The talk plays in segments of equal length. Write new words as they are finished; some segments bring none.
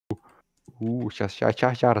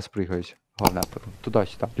Сейчас распрыгаюсь. Главное,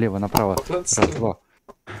 туда-сюда, влево, направо. Раз, два.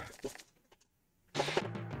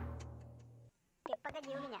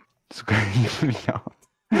 Сука, не поменял.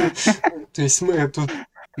 То есть мы тут...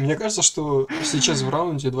 Мне кажется, что сейчас в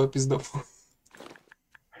раунде 2 пиздапа.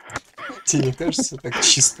 Тебе не кажется так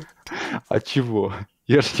чисто? А чего?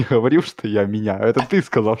 Я же не говорил, что я меняю. Это ты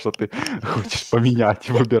сказал, что ты хочешь поменять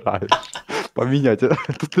и выбираешь. Поменять.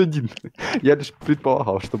 Тут один. Я лишь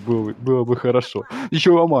предполагал, что было бы хорошо.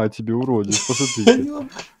 Еще ломает тебе уродец, посмотрите.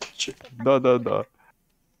 Да.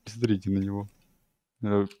 Смотрите на него.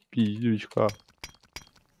 Пиздючка.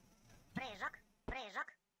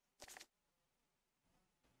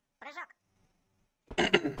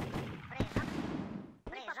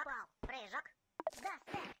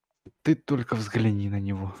 Ты только взгляни на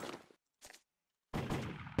него.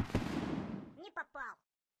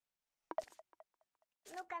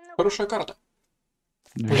 Хорошая карта.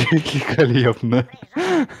 Великолепно.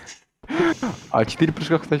 А 4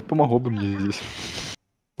 прыжка, кстати, помогло бы мне здесь.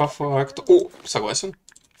 По факту. О, согласен.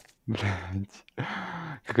 Блять.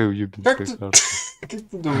 Какая уебинская карта. Как ты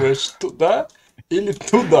думаешь, туда или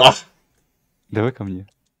туда? Давай ко мне.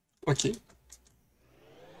 Окей.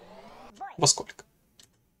 Во сколько?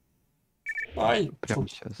 Ай, Прямо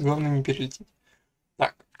сейчас. главное не перелететь.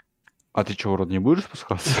 Так. А ты что, урод, не будешь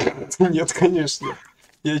спускаться? Нет, конечно.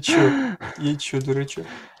 Я чё, дурачок?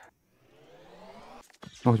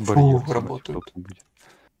 Ну, хоть барьер работает. будет.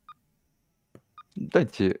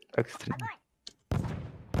 Дайте экстренный.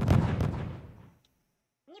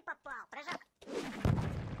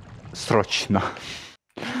 Срочно.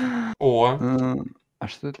 О. А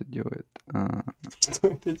что это делает? Что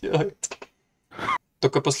это делает?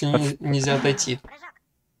 Только после нельзя отойти.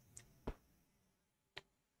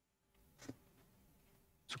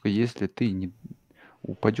 Сука, если ты не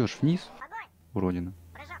упадешь вниз, уродина.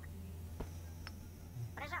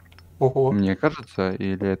 Ого. Мне кажется,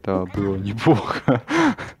 или это было неплохо?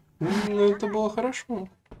 Ну, это было хорошо.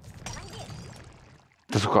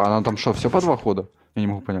 Да, сука, она там что, все по 2 хода? Я не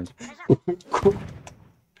могу понять.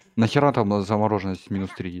 Нахера там замороженность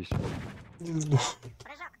 -3 есть? Не знаю.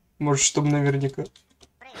 Может, чтобы наверняка.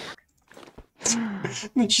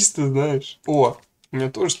 Ну, чисто знаешь. О, у меня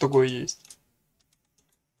тоже такое есть.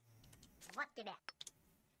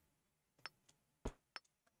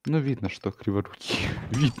 Ну, видно, что криворукий.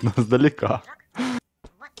 Видно сдалека.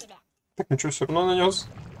 Так, ничего, все равно нанес.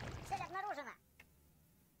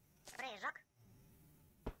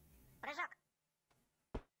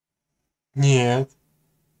 Нет.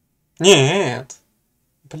 Нет.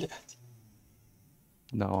 Блять.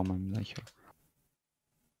 Да, ломаем нахер.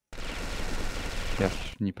 Я ж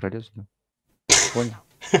не пролезу, да? Понял?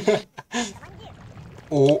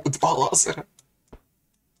 О, 2 лазера.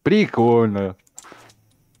 Прикольно.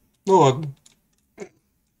 Ну ладно.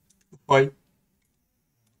 Ой.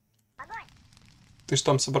 Ты ж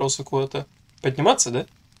там собрался куда-то подниматься, да?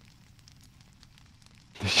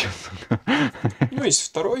 Ты чё, сука? Ну, есть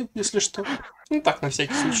второй, если что. Ну, так, на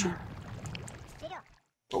всякий случай.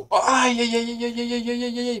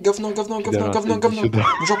 Ай-яй-яй-яй-яй-яй-яй-яй-яй-яй, говно. Иди сюда.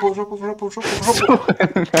 В жопу.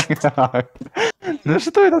 Ну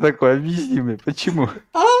что это такое? Объясни мне, почему?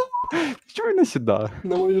 Почему именно сюда?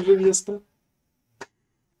 На мое же место.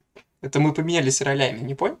 Это мы поменялись ролями,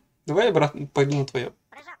 не понял? Давай обратно подниму твое.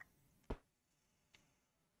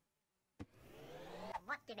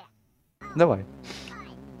 Давай.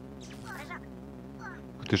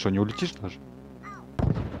 Ты что, не улетишь даже?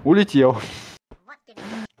 Улетел.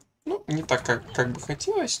 Ну, не так, как бы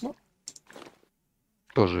хотелось, но...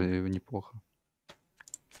 Тоже неплохо.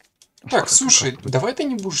 Так, слушай, давай ты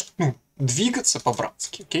не будешь, двигаться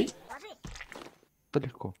по-братски, окей?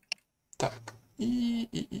 Далеко. Так.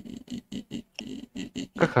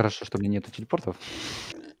 Как хорошо, что у меня нету телепортов.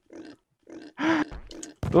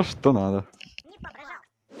 То, что надо.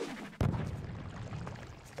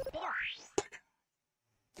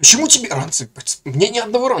 Почему тебе ранцы? Мне ни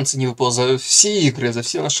одного ранца не выпало за все игры, за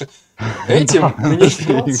все наши... Этим мне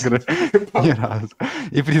игры. Ни разу.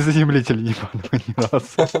 И при заземлителе не падало ни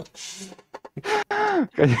разу.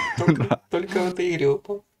 Только в этой игре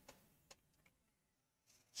выпал.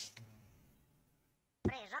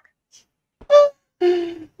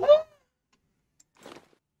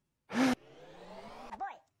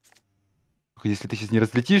 Если ты сейчас не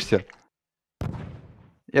разлетишься,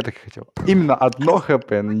 я так и хотел. Именно одно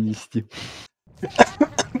хп нанести.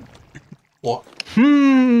 О.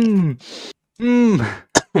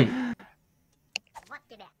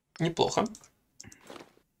 Неплохо.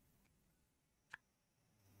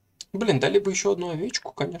 Блин, дали бы еще одну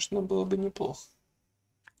овечку, конечно, было бы неплохо.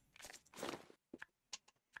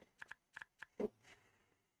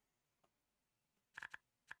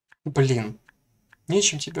 Блин,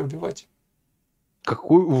 нечем тебя убивать.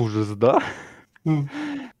 Какой ужас, да? М.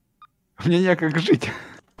 Мне некак жить.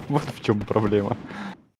 Вот в чем проблема.